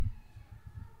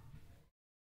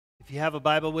If you have a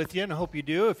Bible with you, and I hope you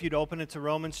do, if you'd open it to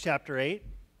Romans chapter 8.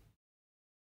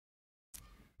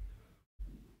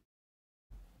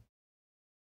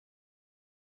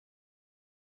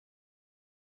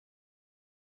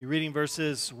 You're reading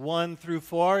verses 1 through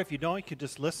 4. If you don't, you could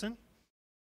just listen.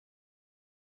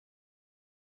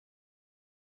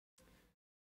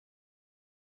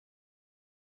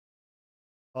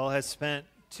 Paul has spent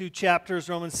 2 chapters,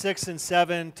 Romans 6 and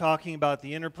 7, talking about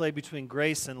the interplay between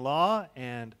grace and law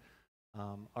and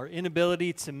our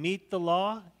inability to meet the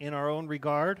law in our own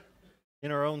regard, in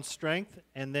our own strength.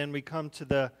 And then we come to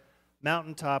the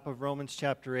mountaintop of Romans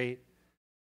chapter 8.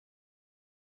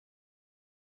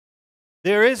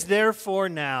 There is therefore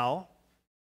now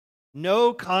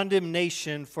no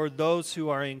condemnation for those who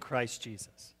are in Christ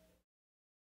Jesus.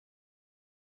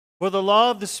 For the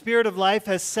law of the Spirit of life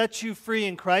has set you free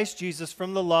in Christ Jesus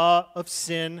from the law of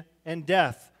sin and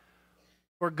death.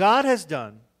 For God has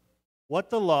done what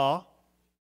the law,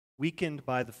 weakened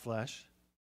by the flesh,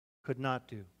 could not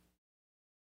do,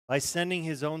 by sending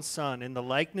his own Son in the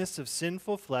likeness of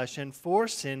sinful flesh, and for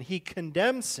sin he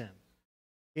condemned sin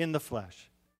in the flesh,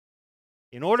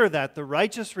 in order that the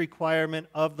righteous requirement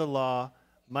of the law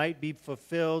might be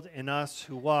fulfilled in us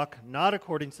who walk not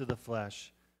according to the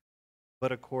flesh,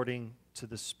 but according to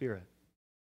the Spirit.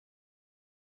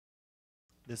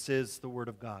 This is the Word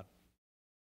of God.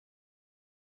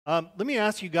 Let me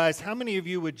ask you guys, how many of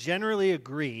you would generally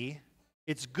agree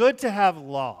it's good to have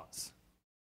laws?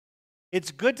 It's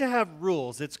good to have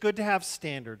rules. It's good to have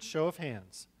standards. Show of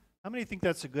hands. How many think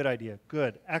that's a good idea?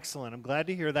 Good. Excellent. I'm glad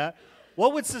to hear that.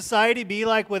 What would society be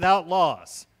like without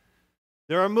laws?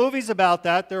 There are movies about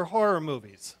that. They're horror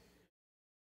movies.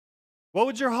 What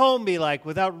would your home be like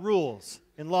without rules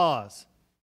and laws?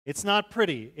 It's not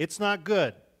pretty. It's not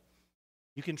good.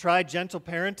 You can try gentle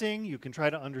parenting. You can try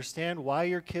to understand why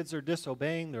your kids are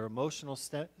disobeying their emotional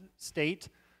state.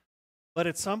 But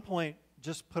at some point,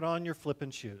 just put on your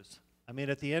flippin' shoes. I mean,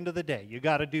 at the end of the day, you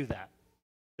got to do that.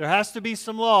 There has to be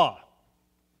some law.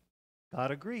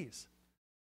 God agrees.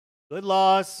 Good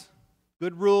laws,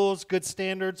 good rules, good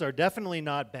standards are definitely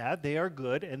not bad. They are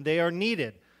good and they are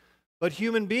needed. But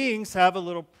human beings have a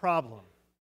little problem.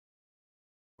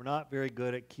 We're not very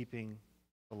good at keeping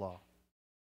the law.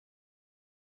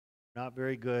 Not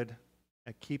very good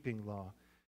at keeping law.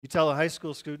 You tell a high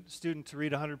school student to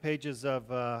read 100 pages of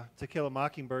To Kill a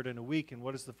Mockingbird in a week, and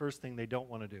what is the first thing they don't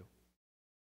want to do?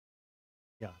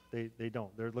 Yeah, they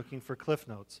don't. They're looking for cliff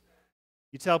notes.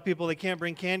 You tell people they can't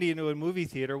bring candy into a movie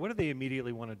theater, what do they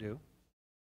immediately want to do?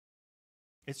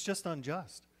 It's just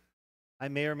unjust. I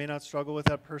may or may not struggle with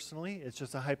that personally. It's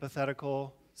just a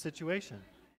hypothetical situation.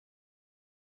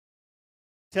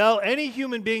 Tell any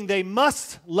human being they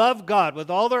must love God with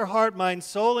all their heart, mind,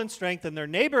 soul, and strength, and their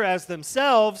neighbor as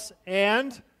themselves,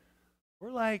 and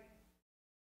we're like,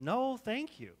 no,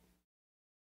 thank you.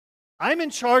 I'm in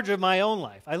charge of my own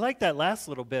life. I like that last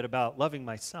little bit about loving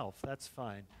myself. That's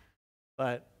fine.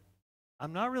 But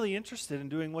I'm not really interested in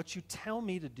doing what you tell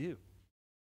me to do.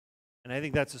 And I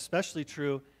think that's especially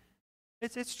true.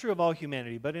 It's true of all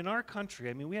humanity, but in our country,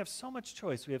 I mean, we have so much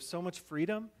choice. We have so much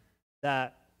freedom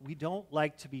that we don't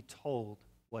like to be told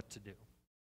what to do.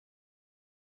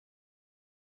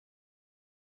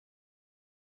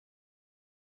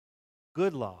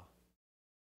 Good law,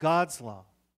 God's law,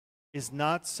 is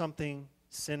not something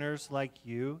sinners like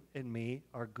you and me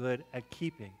are good at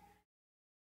keeping.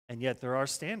 And yet there are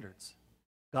standards.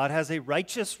 God has a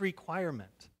righteous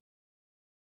requirement,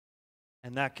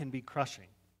 and that can be crushing.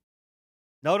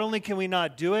 Not only can we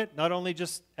not do it, not only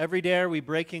just every day are we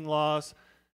breaking laws,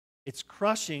 it's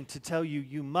crushing to tell you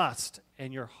you must,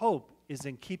 and your hope is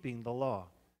in keeping the law.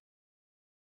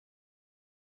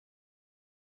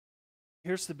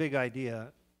 Here's the big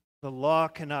idea. The law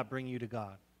cannot bring you to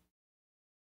God.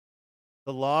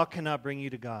 The law cannot bring you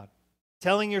to God.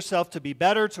 Telling yourself to be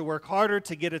better, to work harder,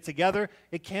 to get it together,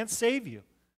 it can't save you.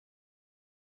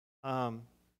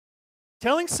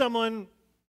 Telling someone,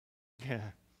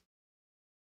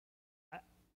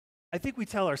 I think we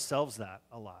tell ourselves that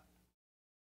a lot.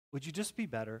 Would you just be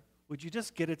better? Would you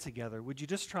just get it together? Would you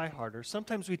just try harder?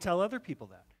 Sometimes we tell other people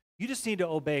that. You just need to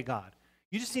obey God.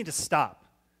 You just need to stop.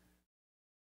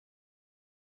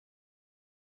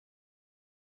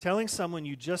 Telling someone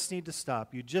you just need to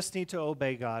stop, you just need to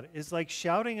obey God, is like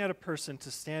shouting at a person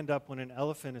to stand up when an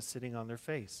elephant is sitting on their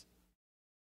face.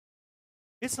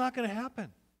 It's not going to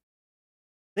happen.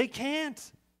 They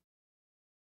can't.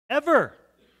 Ever.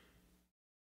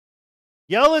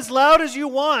 Yell as loud as you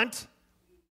want.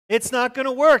 It's not going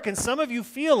to work. And some of you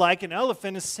feel like an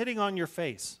elephant is sitting on your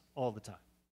face all the time.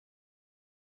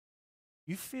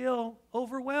 You feel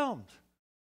overwhelmed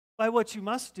by what you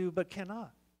must do but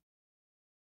cannot.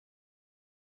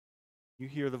 You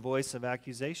hear the voice of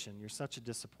accusation. You're such a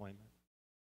disappointment.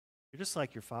 You're just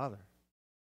like your father.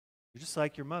 You're just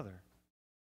like your mother.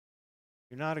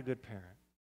 You're not a good parent.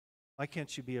 Why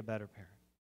can't you be a better parent?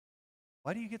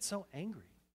 Why do you get so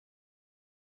angry?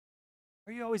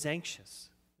 Why are you always anxious?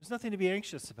 There's nothing to be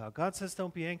anxious about. God says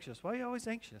don't be anxious. Why are you always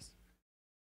anxious?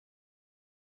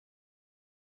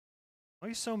 Why are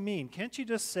you so mean? Can't you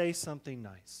just say something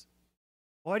nice?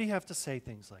 Why do you have to say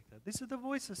things like that? These are the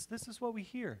voices. This is what we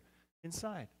hear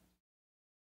inside.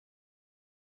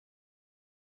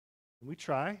 And we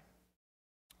try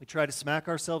to smack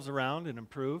ourselves around and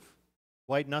improve,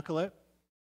 white knuckle it,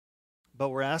 but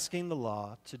we're asking the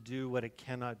law to do what it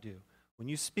cannot do. When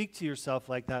you speak to yourself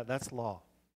like that, that's law.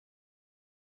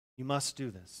 You must do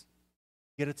this.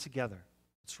 Get it together.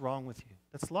 What's wrong with you?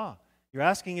 That's law. You're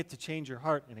asking it to change your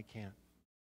heart, and it can't.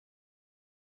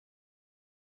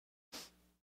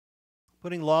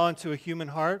 Putting law into a human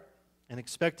heart and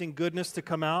expecting goodness to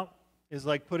come out is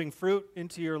like putting fruit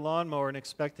into your lawnmower and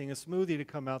expecting a smoothie to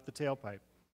come out the tailpipe.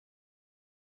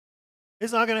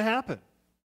 It's not going to happen.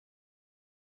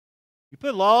 You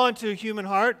put law into a human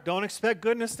heart, don't expect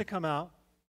goodness to come out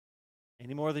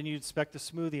any more than you'd expect a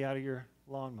smoothie out of your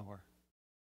lawnmower.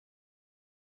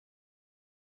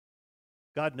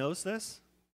 God knows this,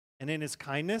 and in His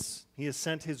kindness, He has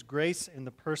sent His grace in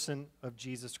the person of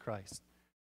Jesus Christ.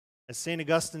 As St.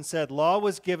 Augustine said, law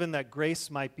was given that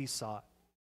grace might be sought.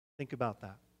 Think about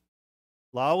that.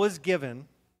 Law was given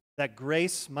that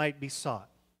grace might be sought.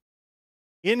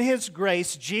 In His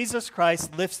grace, Jesus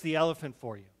Christ lifts the elephant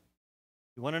for you.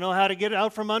 You want to know how to get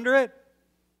out from under it?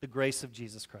 The grace of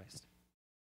Jesus Christ.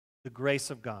 The grace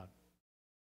of God.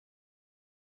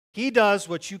 He does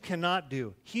what you cannot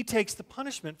do. He takes the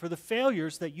punishment for the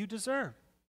failures that you deserve.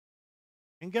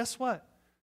 And guess what?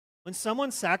 When someone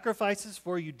sacrifices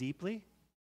for you deeply,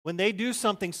 when they do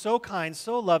something so kind,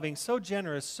 so loving, so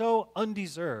generous, so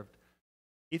undeserved,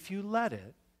 if you let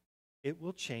it, it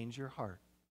will change your heart.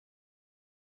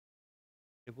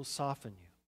 It will soften you.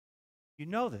 You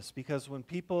know this because when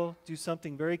people do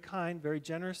something very kind, very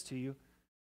generous to you,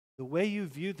 the way you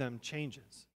view them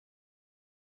changes.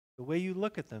 The way you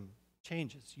look at them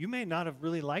changes. You may not have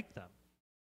really liked them,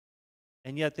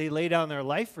 and yet they lay down their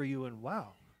life for you, and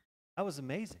wow, that was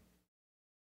amazing.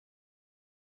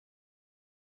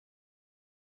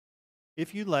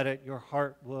 If you let it, your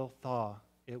heart will thaw.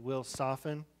 It will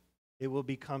soften. It will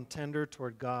become tender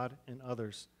toward God and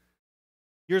others.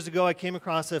 Years ago, I came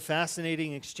across a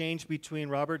fascinating exchange between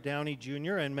Robert Downey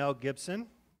Jr. and Mel Gibson,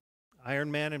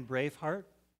 Iron Man and Braveheart,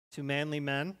 two manly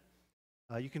men.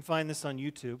 You can find this on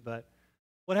YouTube, but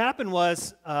what happened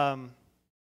was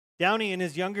Downey in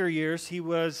his younger years, he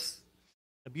was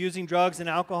abusing drugs and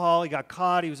alcohol. He got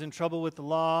caught. He was in trouble with the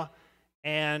law.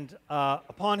 And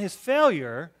upon his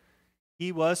failure,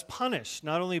 he was punished,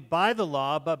 not only by the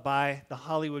law, but by the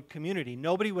Hollywood community.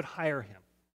 Nobody would hire him.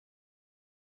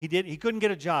 He couldn't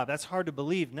get a job. That's hard to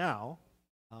believe now,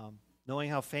 knowing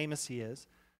how famous he is.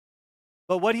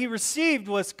 But what he received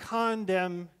was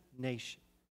condemnation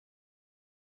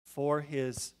for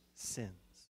his sins.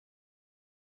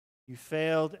 You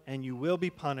failed and you will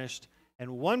be punished.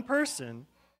 And one person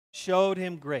showed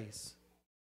him grace.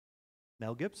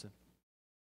 Mel Gibson.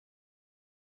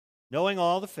 Knowing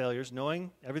all the failures,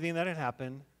 knowing everything that had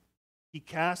happened, he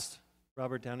cast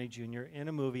Robert Downey Jr. in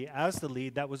a movie as the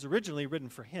lead that was originally written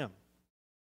for him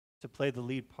to play the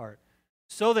lead part,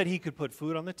 so that he could put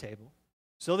food on the table,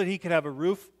 so that he could have a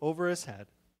roof over his head.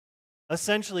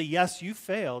 Essentially, yes, you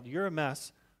failed, you're a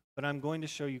mess, but I'm going to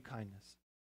show you kindness.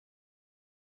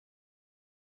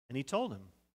 And he told him,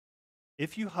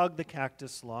 if you hug the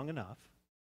cactus long enough,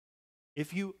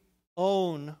 if you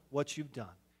own what you've done,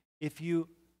 if you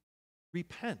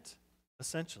repent,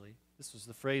 essentially, this was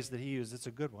the phrase that he used, it's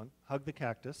a good one, hug the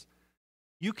cactus,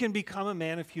 you can become a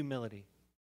man of humility.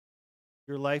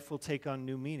 Your life will take on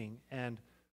new meaning. And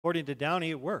according to Downey,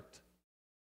 it worked.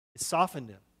 It softened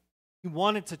him. He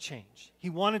wanted to change. He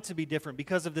wanted to be different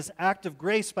because of this act of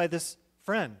grace by this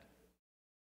friend.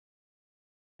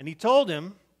 And he told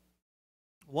him,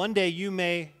 one day you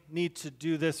may need to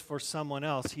do this for someone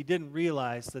else. He didn't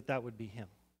realize that that would be him.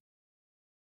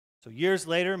 So years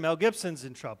later, Mel Gibson's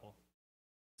in trouble.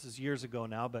 This is years ago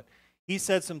now, but he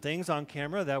said some things on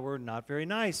camera that were not very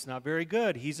nice, not very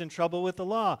good. He's in trouble with the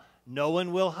law. No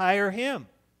one will hire him.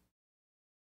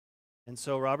 And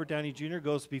so Robert Downey Jr.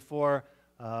 goes before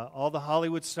all the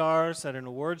Hollywood stars at an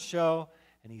awards show,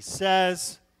 and he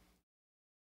says,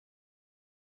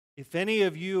 if any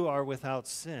of you are without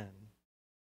sin,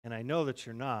 and I know that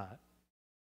you're not,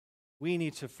 we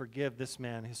need to forgive this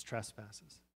man his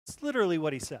trespasses. It's literally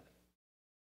what he said.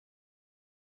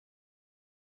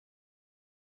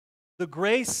 The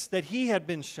grace that he had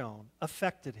been shown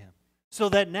affected him, so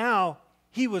that now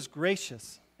he was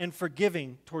gracious and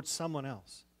forgiving towards someone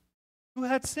else who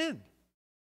had sinned,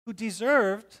 who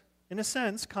deserved, in a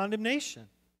sense, condemnation,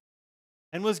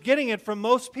 and was getting it from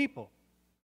most people.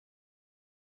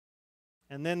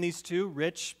 And then these two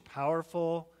rich,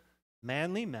 powerful,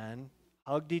 manly men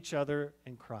hugged each other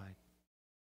and cried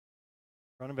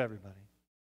in front of everybody.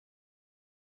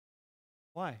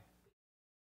 Why?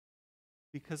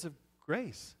 Because of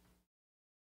grace.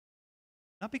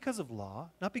 Not because of law,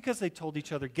 not because they told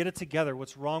each other, get it together,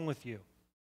 what's wrong with you?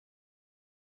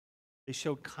 They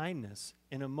showed kindness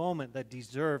in a moment that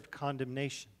deserved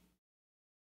condemnation.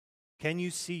 Can you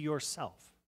see yourself?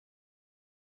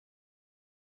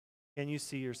 Can you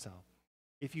see yourself?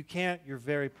 If you can't, you're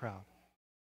very proud.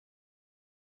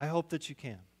 I hope that you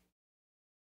can.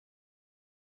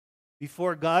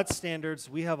 Before God's standards,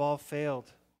 we have all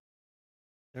failed.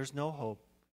 There's no hope.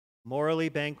 Morally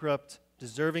bankrupt,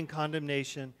 deserving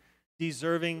condemnation,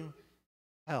 deserving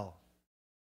hell.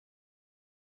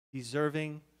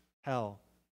 Deserving hell.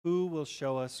 Who will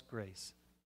show us grace?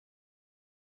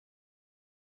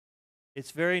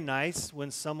 It's very nice when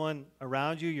someone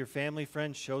around you, your family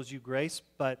friend, shows you grace,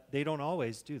 but they don't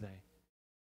always, do they?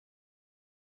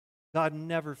 God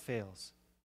never fails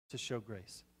to show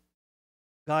grace.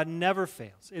 God never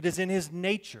fails. It is in His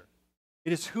nature.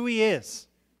 It is who He is.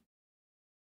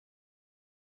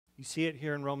 You see it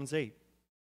here in Romans 8.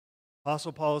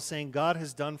 Apostle Paul is saying, God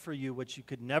has done for you what you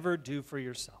could never do for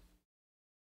yourself.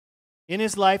 In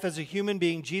His life as a human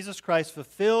being, Jesus Christ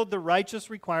fulfilled the righteous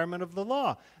requirement of the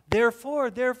law.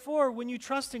 Therefore, when you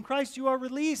trust in Christ, you are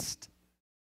released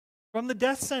from the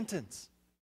death sentence.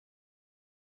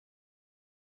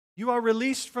 You are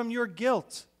released from your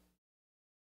guilt.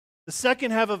 The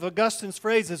second half of Augustine's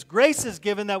phrase is, grace is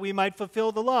given that we might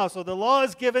fulfill the law. So the law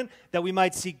is given that we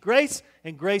might seek grace,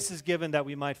 and grace is given that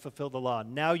we might fulfill the law.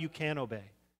 Now you can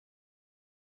obey.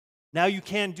 Now you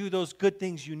can do those good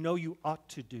things you know you ought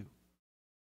to do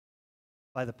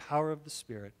by the power of the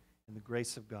Spirit and the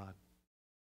grace of God.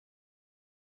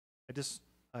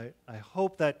 I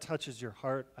hope that touches your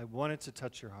heart. I want it to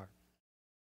touch your heart.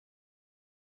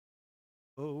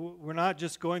 We're not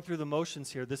just going through the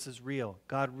motions here. This is real.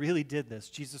 God really did this.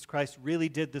 Jesus Christ really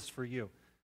did this for you.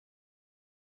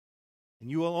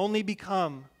 And you will only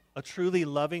become a truly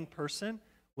loving person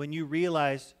when you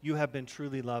realize you have been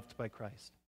truly loved by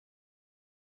Christ.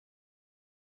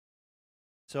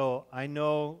 So I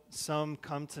know some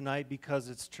come tonight because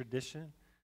it's tradition.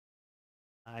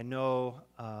 I know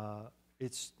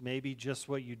it's maybe just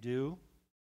what you do.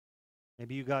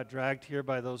 Maybe you got dragged here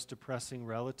by those depressing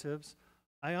relatives.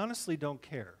 I honestly don't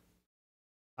care.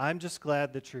 I'm just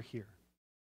glad that you're here.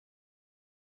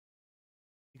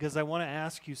 Because I want to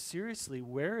ask you seriously,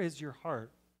 where is your heart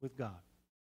with God?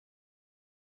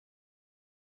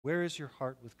 Where is your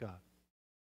heart with God?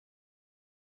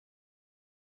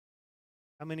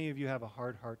 How many of you have a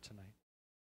hard heart tonight?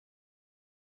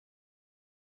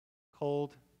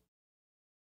 Cold,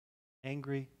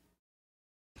 angry,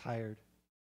 tired.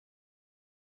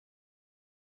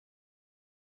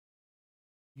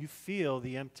 You feel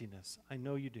the emptiness. I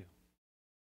know you do.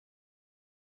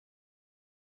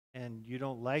 And you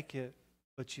don't like it,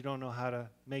 but you don't know how to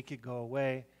make it go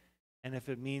away. And if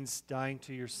it means dying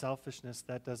to your selfishness,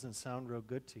 that doesn't sound real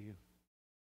good to you.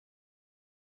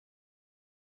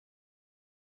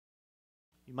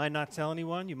 You might not tell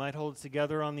anyone, you might hold it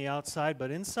together on the outside,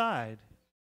 but inside,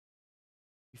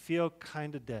 you feel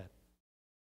kind of dead.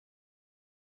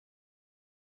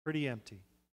 Pretty empty.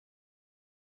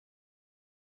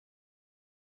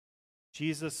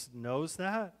 Jesus knows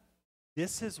that.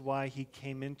 This is why He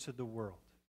came into the world,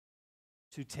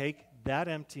 to take that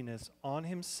emptiness on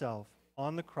Himself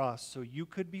on the cross so you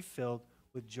could be filled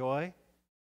with joy,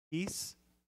 peace,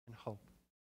 and hope.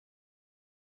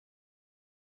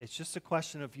 It's just a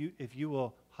question of if you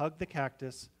will hug the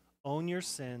cactus, own your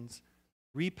sins,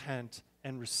 repent,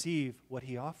 and receive what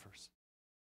He offers.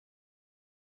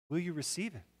 Will you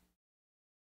receive it?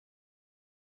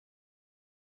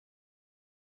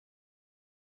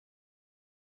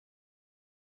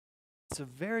 It's a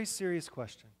very serious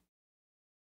question.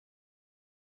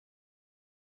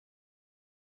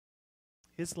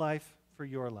 His life for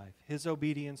your life. His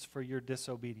obedience for your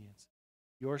disobedience.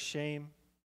 Your shame,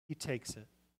 He takes it.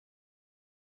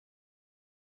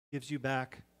 Gives you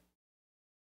back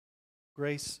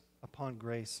grace upon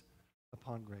grace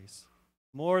upon grace.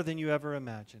 More than you ever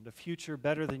imagined. A future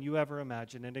better than you ever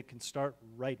imagined. And it can start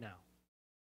right now.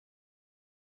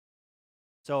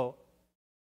 So,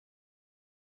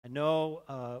 I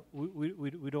know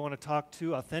we don't want to talk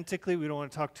too authentically. We don't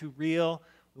want to talk too real.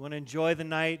 We want to enjoy the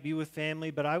night, be with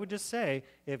family. But I would just say,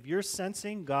 if you're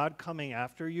sensing God coming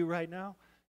after you right now,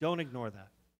 don't ignore that.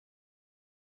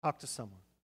 Talk to someone.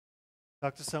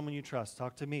 Talk to someone you trust.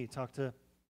 Talk to me. Talk to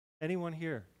anyone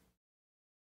here.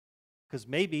 Because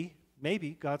maybe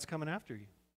God's coming after you.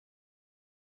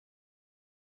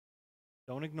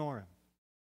 Don't ignore him.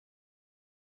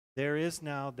 There is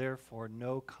now, therefore,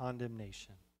 no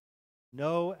condemnation,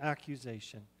 no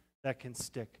accusation that can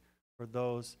stick for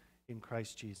those in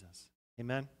Christ Jesus.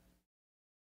 Amen?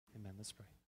 Amen. Let's pray.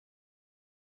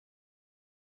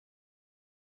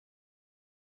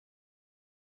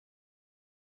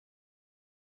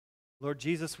 Lord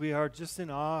Jesus, we are just in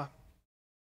awe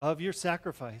of your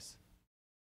sacrifice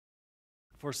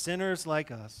for sinners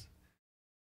like us.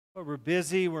 But we're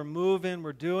busy, we're moving,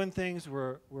 we're doing things,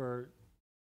 our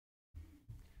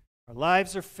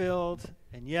lives are filled,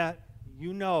 and yet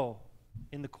you know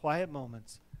in the quiet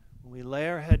moments when we lay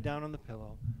our head down on the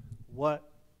pillow what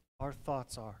our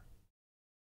thoughts are.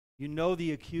 You know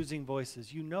the accusing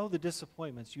voices, you know the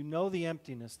disappointments, you know the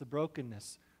emptiness, the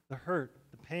brokenness, the hurt,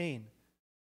 the pain,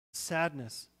 the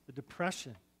sadness, the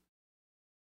depression.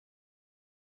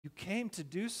 You came to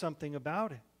do something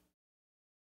about it.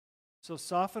 So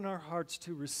soften our hearts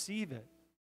to receive it,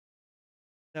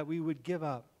 that we would give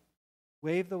up,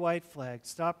 wave the white flag,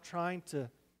 stop trying to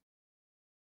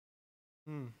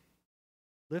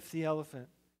lift the elephant,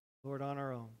 Lord, on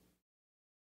our own.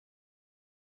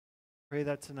 Pray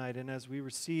that tonight, and as we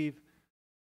receive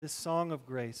this song of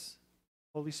grace,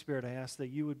 Holy Spirit, I ask that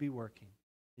you would be working.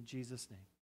 In Jesus' name.